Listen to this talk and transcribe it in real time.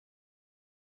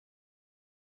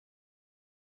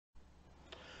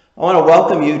I want to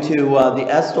welcome you to the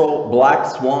Estill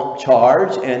Black Swamp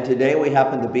Charge, and today we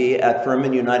happen to be at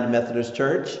Furman United Methodist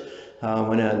Church,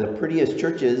 one of the prettiest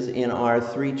churches in our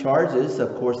three charges.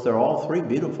 Of course, they're all three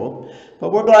beautiful,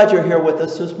 but we're glad you're here with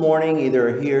us this morning,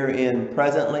 either here in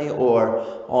presently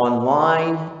or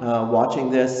online watching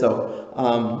this.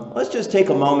 So let's just take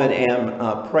a moment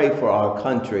and pray for our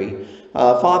country.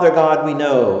 Father God, we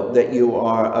know that you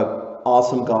are an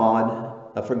awesome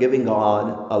God, a forgiving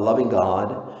God, a loving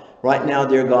God. Right now,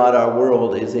 dear God, our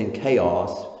world is in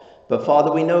chaos. But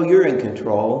Father, we know you're in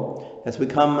control. As we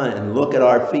come and look at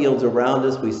our fields around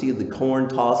us, we see the corn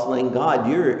tossing. God,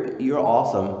 you're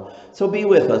awesome. So be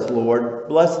with us, Lord.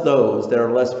 Bless those that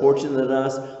are less fortunate than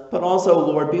us. But also,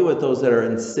 Lord, be with those that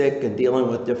are sick and dealing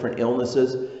with different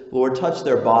illnesses. Lord, touch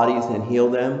their bodies and heal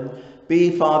them.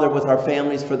 Be, Father, with our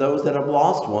families for those that have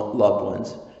lost loved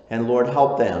ones. And Lord,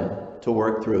 help them to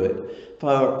work through it.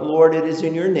 For Lord, it is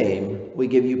in your name we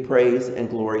give you praise and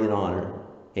glory and honor.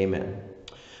 Amen.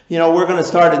 You know, we're going to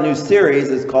start a new series.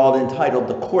 It's entitled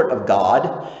The Court of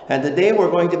God. And today we're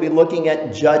going to be looking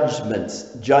at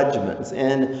judgments.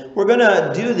 And we're going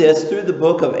to do this through the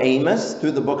Book of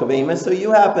Amos, So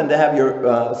you happen to have your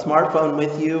smartphone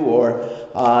with you or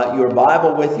your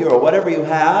Bible with you or whatever you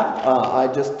have.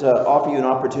 I just offer you an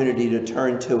opportunity to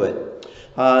turn to it.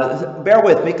 Bear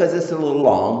with me because it's a little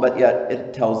long, but yet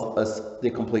it tells us the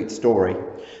complete story.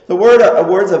 The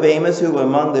words of Amos, who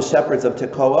among the shepherds of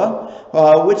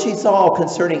Tekoa, which he saw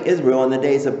concerning Israel in the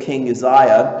days of King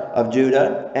Uzziah of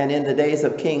Judah, and in the days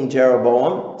of King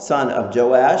Jeroboam, son of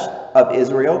Joash of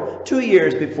Israel, 2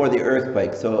 years before the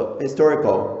earthquake. So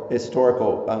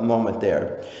historical moment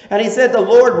there. And he said, the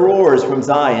Lord roars from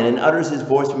Zion and utters his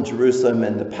voice from Jerusalem,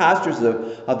 and the pastures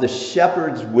of the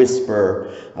shepherds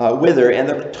wither, and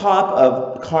the top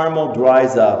of Carmel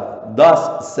dries up.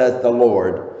 Thus says the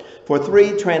Lord, for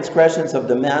 3 transgressions of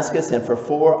Damascus, and for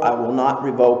 4 I will not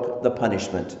revoke the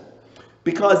punishment,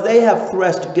 because they have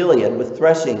threshed Gilead with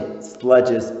threshing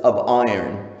sledges of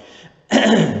iron.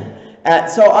 And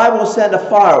so I will send a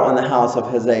fire on the house of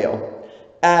Hazael,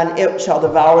 and it shall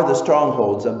devour the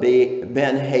strongholds of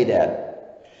Ben-Hadad.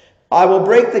 I will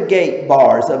break the gate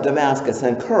bars of Damascus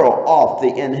and curl off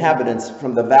the inhabitants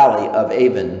from the valley of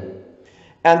Avon.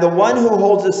 And the one who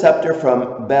holds the scepter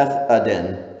from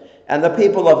Beth-Aden, and the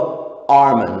people of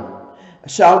Armon,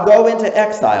 shall go into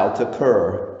exile to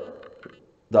Kir.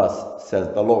 Thus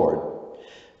says the Lord.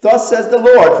 Thus says the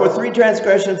Lord, for 3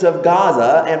 transgressions of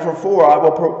Gaza, and for 4 I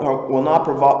will not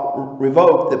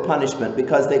revoke the punishment,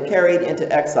 because they carried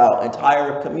into exile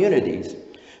entire communities,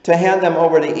 to hand them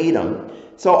over to Edom.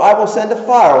 So I will send a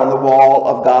fire on the wall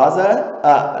of Gaza,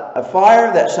 a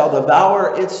fire that shall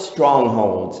devour its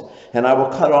strongholds. And I will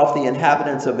cut off the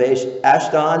inhabitants of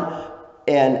Ashdod,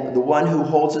 and the one who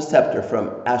holds the scepter from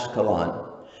Ashkelon.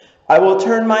 I will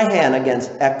turn my hand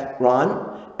against Ekron,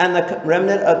 and the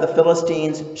remnant of the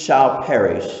Philistines shall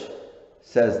perish,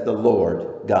 says the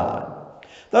Lord God.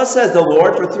 Thus says the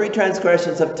Lord, for 3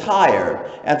 transgressions of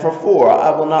Tyre, and for 4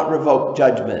 I will not revoke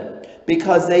judgment,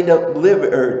 because they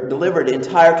delivered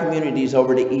entire communities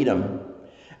over to Edom,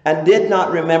 and did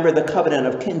not remember the covenant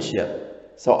of kinship.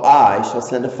 So I shall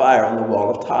send a fire on the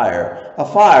wall of Tyre, a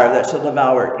fire that shall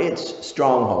devour its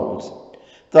strongholds.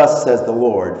 Thus says the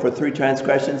Lord, for 3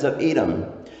 transgressions of Edom,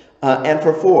 and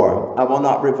for 4 I will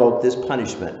not revoke this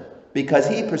punishment, because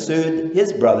he pursued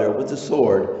his brother with the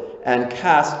sword and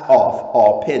cast off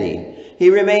all pity.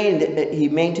 He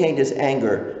maintained his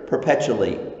anger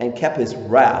perpetually and kept his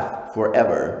wrath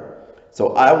forever.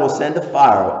 So I will send a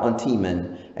fire on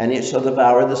Teman, and it shall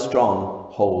devour the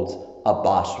strongholds of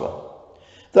Bashra.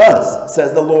 Thus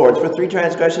says the Lord, for 3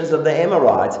 transgressions of the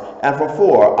Amorites, and for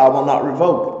 4 I will not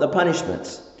revoke the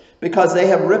punishments, because they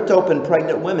have ripped open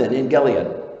pregnant women in Gilead,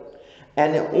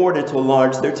 and in order to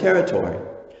enlarge their territory.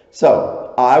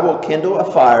 So I will kindle a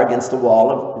fire against the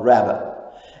wall of Rabbah,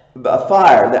 a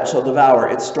fire that shall devour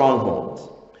its strongholds,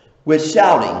 with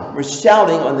shouting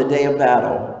on the day of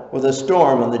battle, with a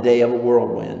storm on the day of a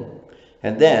whirlwind.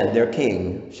 And then their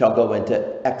king shall go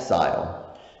into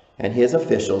exile, and his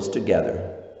officials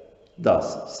together.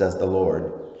 Thus says the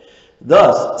Lord.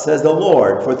 Thus says the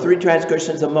Lord, for 3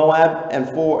 transgressions of Moab, and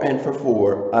for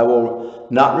 4 I will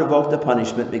not revoke the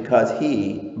punishment, because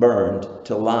he burned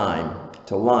to lime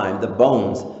the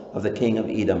bones of the king of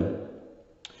Edom.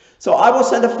 So I will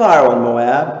send a fire on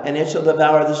Moab, and it shall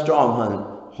devour the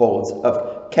strongholds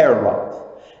of Keroth,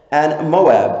 and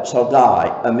Moab shall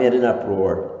die amid an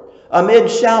uproar,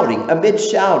 amid shouting, and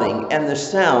the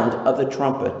sound of the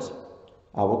trumpet.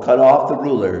 I will cut off the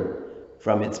ruler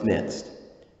from its midst,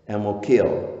 and will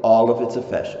kill all of its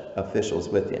officials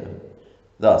with him.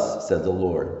 Thus says the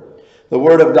Lord. The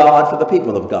word of God for the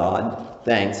people of God.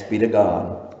 Thanks be to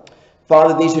God.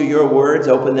 Father, these are your words.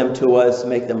 Open them to us,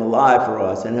 make them alive for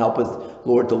us, and help us,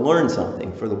 Lord, to learn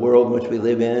something for the world in which we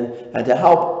live in, and to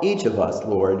help each of us,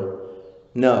 Lord,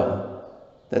 know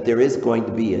that there is going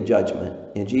to be a judgment.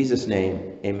 In Jesus'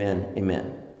 name, amen,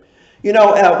 amen. You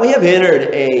know, we have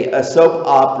entered a soap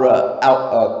opera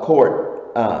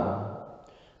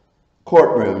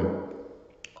courtroom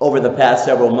over the past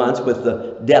several months with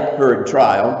the Depp Heard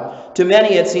trial. To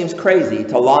many, it seems crazy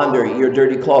to launder your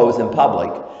dirty clothes in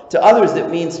public. To others, it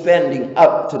means spending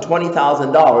up to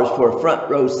 $20,000 for a front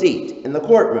row seat in the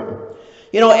courtroom.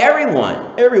 You know,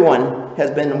 everyone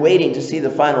has been waiting to see the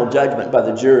final judgment by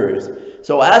the jurors.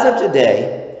 So as of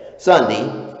today,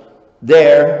 Sunday,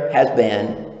 there has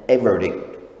been a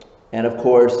verdict. And of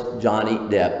course, Johnny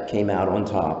Depp came out on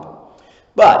top.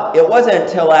 But it wasn't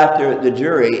until after the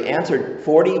jury answered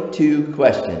 42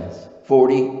 questions.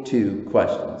 42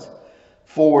 questions.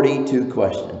 42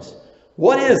 questions.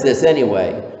 What is this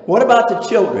anyway? What about the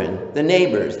children, the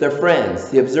neighbors, their friends,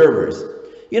 the observers?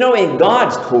 You know, in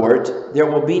God's court, there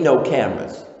will be no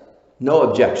cameras, no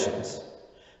objections,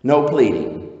 no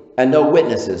pleading, and no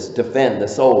witnesses to defend the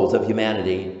souls of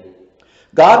humanity.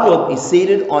 God will be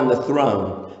seated on the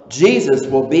throne. Jesus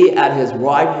will be at his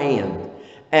right hand.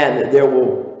 And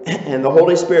the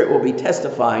Holy Spirit will be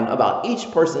testifying about each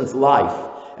person's life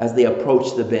as they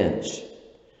approach the bench.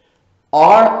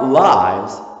 Our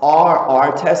lives are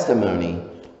our testimony.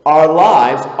 Our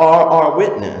lives are our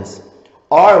witness.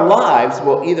 Our lives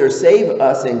will either save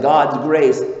us in God's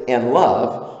grace and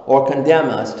love or condemn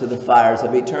us to the fires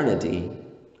of eternity.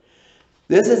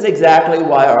 This is exactly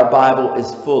why our Bible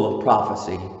is full of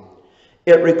prophecy.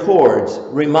 It records,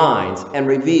 reminds, and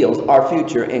reveals our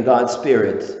future in God's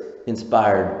Spirit's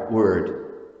inspired word.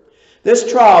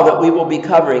 This trial that we will be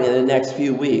covering in the next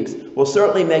few weeks will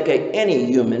certainly make any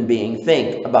human being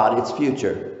think about its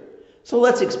future. So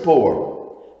let's explore.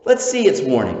 Let's see its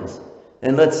warnings,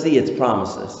 and let's see its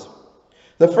promises.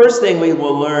 The first thing we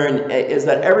will learn is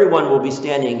that everyone will be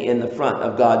standing in the front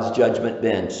of God's judgment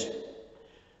bench.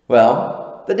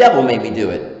 Well, the devil made me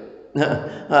do it.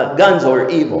 Guns are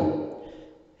evil.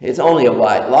 It's only a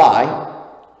white lie.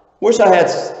 Wish I had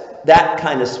that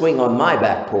kind of swing on my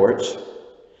back porch.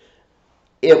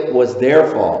 It was their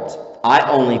fault. I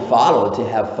only followed to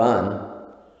have fun.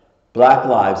 Black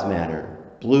lives matter.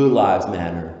 Blue lives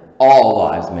matter. All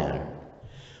lives matter.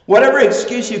 Whatever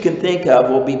excuse you can think of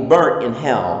will be burnt in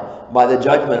hell by the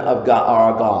judgment of God,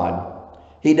 our God.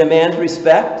 He demands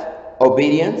respect,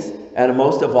 obedience, and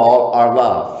most of all, our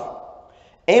love.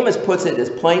 Amos puts it as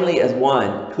plainly as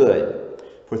one could.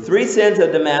 For 3 sins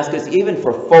of Damascus, even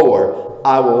for 4,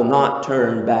 I will not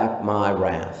turn back my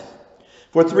wrath.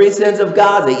 For 3 sins of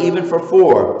Gaza, even for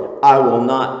 4, I will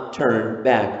not turn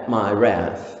back my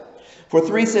wrath. For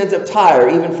 3 sins of Tyre,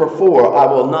 even for 4, I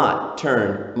will not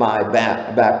turn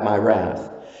back my wrath.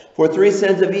 For 3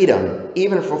 sins of Edom,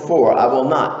 even for 4, I will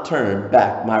not turn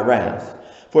back my wrath.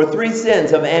 For 3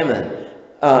 sins of Ammon,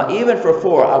 even for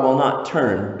 4, I will not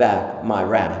turn back my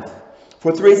wrath.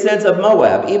 For 3 sins of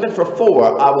Moab, even for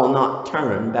 4, I will not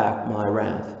turn back my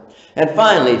wrath. And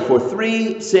finally, for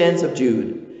 3 sins of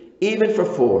Judah, even for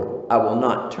 4, I will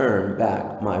not turn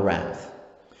back my wrath.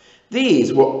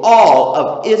 These were all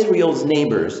of Israel's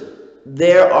neighbors.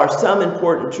 There are some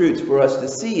important truths for us to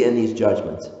see in these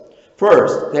judgments.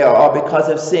 First, they are all because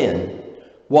of sin.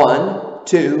 1,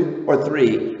 2, or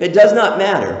 3. It does not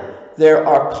matter. There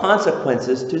are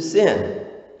consequences to sin.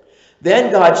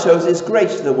 Then God shows his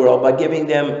grace to the world by giving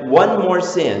them one more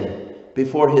sin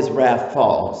before his wrath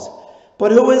falls.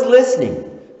 But who is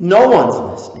listening? No one's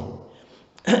listening.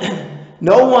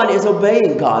 No one is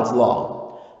obeying God's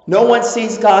law. No one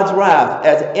sees God's wrath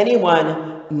as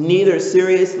anyone neither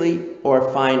seriously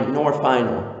nor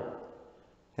final.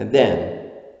 And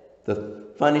then the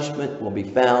punishment will be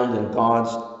found in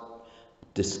God's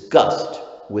disgust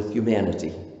with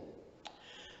humanity.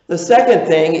 The second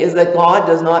thing is that God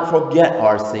does not forget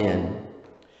our sin.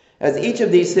 As each of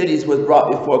these cities was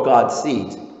brought before God's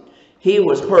seat, he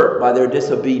was hurt by their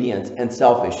disobedience and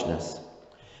selfishness.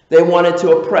 They wanted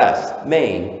to oppress,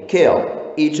 maim,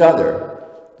 kill each other.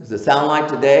 Does it sound like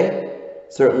today?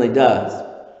 Certainly does.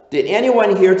 Did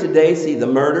anyone here today see the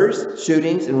murders,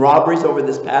 shootings, and robberies over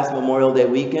this past Memorial Day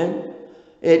weekend?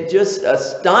 It just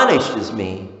astonishes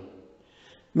me.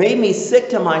 Made me sick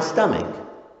to my stomach.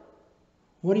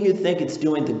 What do you think it's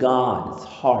doing to God's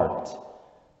heart,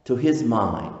 to his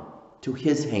mind, to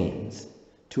his hands,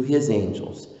 to his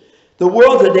angels? The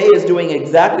world today is doing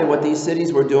exactly what these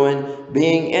cities were doing,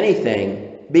 being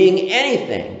anything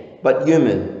but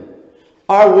human.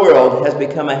 Our world has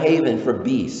become a haven for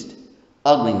beasts,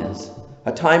 ugliness,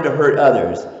 a time to hurt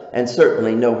others, and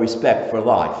certainly no respect for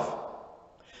life.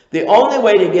 The only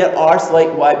way to get our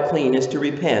slate wiped clean is to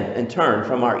repent and turn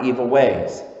from our evil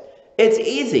ways. It's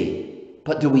easy,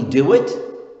 but do we do it?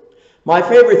 My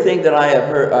favorite thing that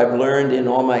I've learned in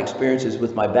all my experiences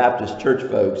with my Baptist church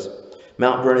folks,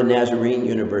 Mount Vernon Nazarene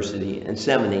University and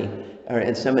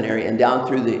seminary, and down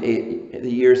through the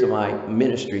years of my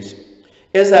ministries,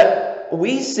 is that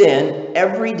we sin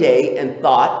every day in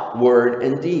thought, word,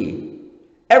 and deed.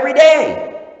 Every day.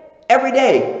 Every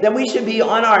day. Then we should be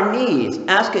on our knees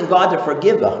asking God to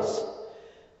forgive us.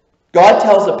 God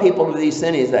tells the people of these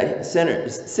cities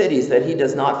that he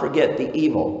does not forget the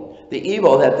evil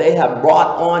that they have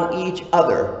brought on each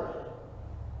other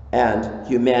and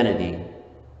humanity,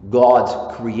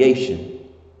 God's creation.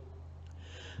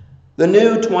 The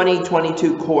new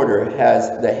 2022 quarter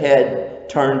has the head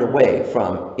turned away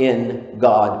from "In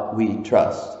God We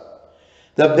Trust."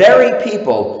 The very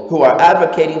people who are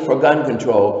advocating for gun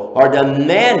control are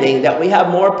demanding that we have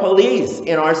more police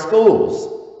in our schools.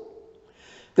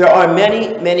 There are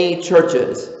many, many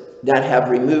churches that have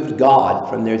removed God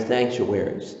from their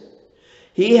sanctuaries.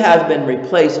 He has been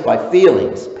replaced by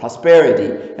feelings,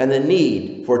 prosperity, and the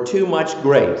need for too much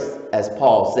grace, as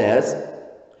Paul says.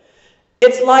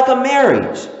 It's like a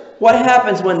marriage. What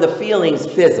happens when the feelings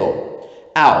fizzle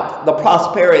out? The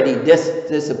prosperity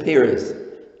disappears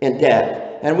in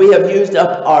death, and we have used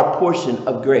up our portion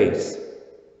of grace.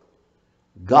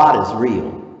 God is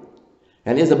real,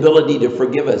 and his ability to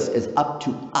forgive us is up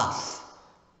to us,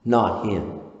 not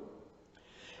him.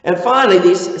 And finally,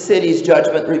 these cities'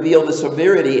 judgment reveal the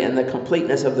severity and the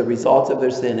completeness of the results of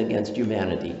their sin against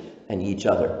humanity and each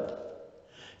other.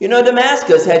 You know,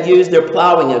 Damascus had used their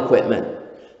plowing equipment,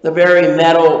 the very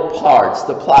metal parts,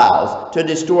 the plows, to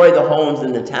destroy the homes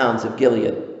and the towns of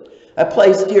Gilead, a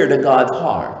place dear to God's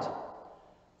heart.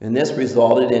 And this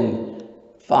resulted in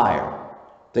fire,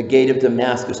 the gate of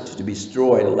Damascus to be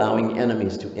destroyed, allowing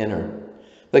enemies to enter.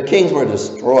 The kings were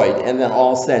destroyed and then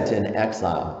all sent in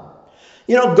exile.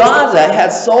 You know, Gaza had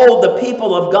sold the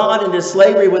people of God into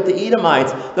slavery with the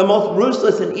Edomites, the most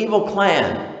ruthless and evil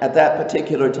clan at that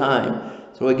particular time.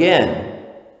 So again,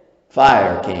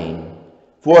 fire came.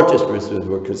 Fortresses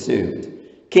were consumed.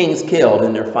 Kings killed,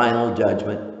 and their final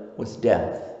judgment was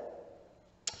death.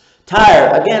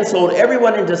 Tyre again sold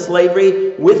everyone into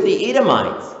slavery with the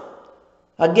Edomites.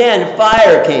 Again,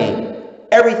 fire came.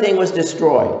 Everything was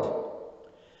destroyed.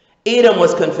 Edom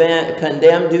was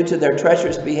condemned due to their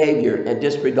treacherous behavior and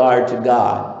disregard to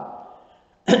God.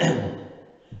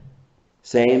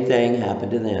 Same thing happened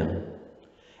to them.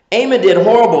 Ammon did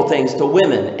horrible things to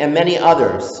women and many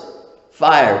others.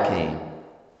 Fire came.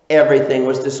 Everything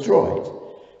was destroyed.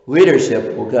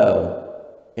 Leadership will go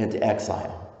into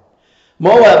exile.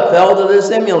 Moab fell to the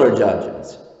similar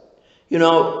judgments. You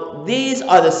know, these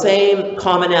are the same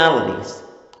commonalities.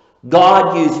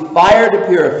 God used fire to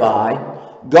purify.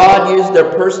 God used their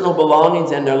personal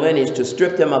belongings and their lineage to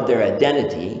strip them of their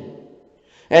identity.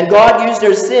 And God used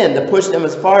their sin to push them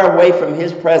as far away from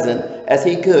his presence as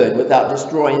he could without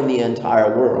destroying the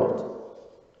entire world.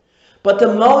 But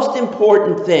the most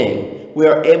important thing we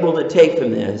are able to take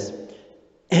from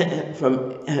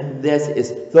this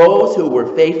is those who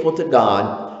were faithful to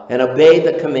God and obeyed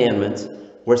the commandments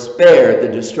were spared the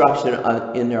destruction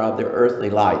of their earthly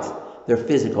lives, their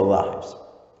physical lives.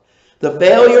 The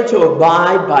failure to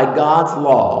abide by God's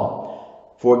law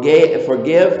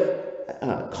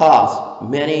cost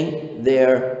many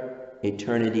their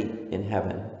eternity in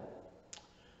heaven.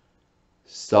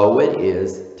 So it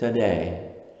is today.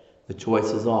 The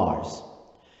choice is ours.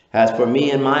 As for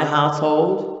me and my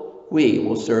household, we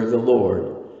will serve the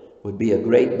Lord, would be a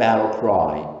great battle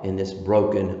cry in this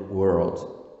broken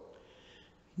world.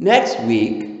 Next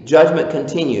week, judgment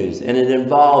continues, and it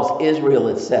involves Israel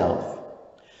itself.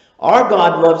 Our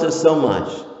God loves us so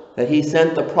much that he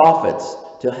sent the prophets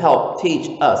to help teach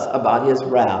us about his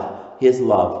wrath, his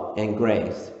love, and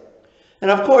grace. And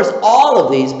of course, all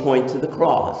of these point to the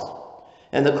cross.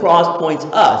 And the cross points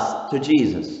us to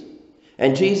Jesus.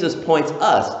 And Jesus points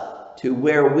us to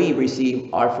where we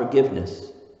receive our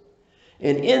forgiveness.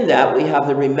 And in that, we have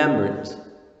the remembrance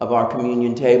of our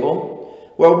communion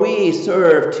table, where we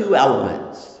serve two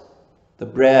elements, the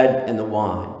bread and the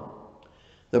wine.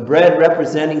 The bread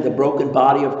representing the broken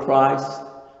body of Christ,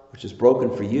 which is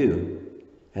broken for you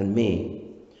and me.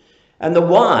 And the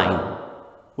wine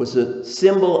was a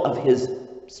symbol of his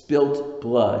spilt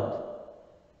blood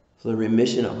for the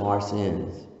remission of our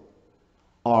sins,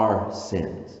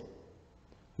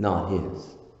 not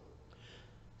his.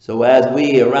 So as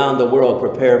we around the world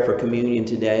prepare for communion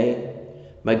today,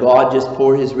 may God just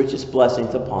pour his richest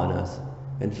blessings upon us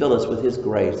and fill us with his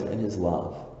grace and his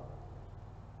love.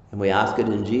 And we ask it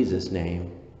in Jesus'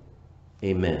 name.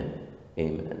 Amen.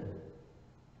 Amen.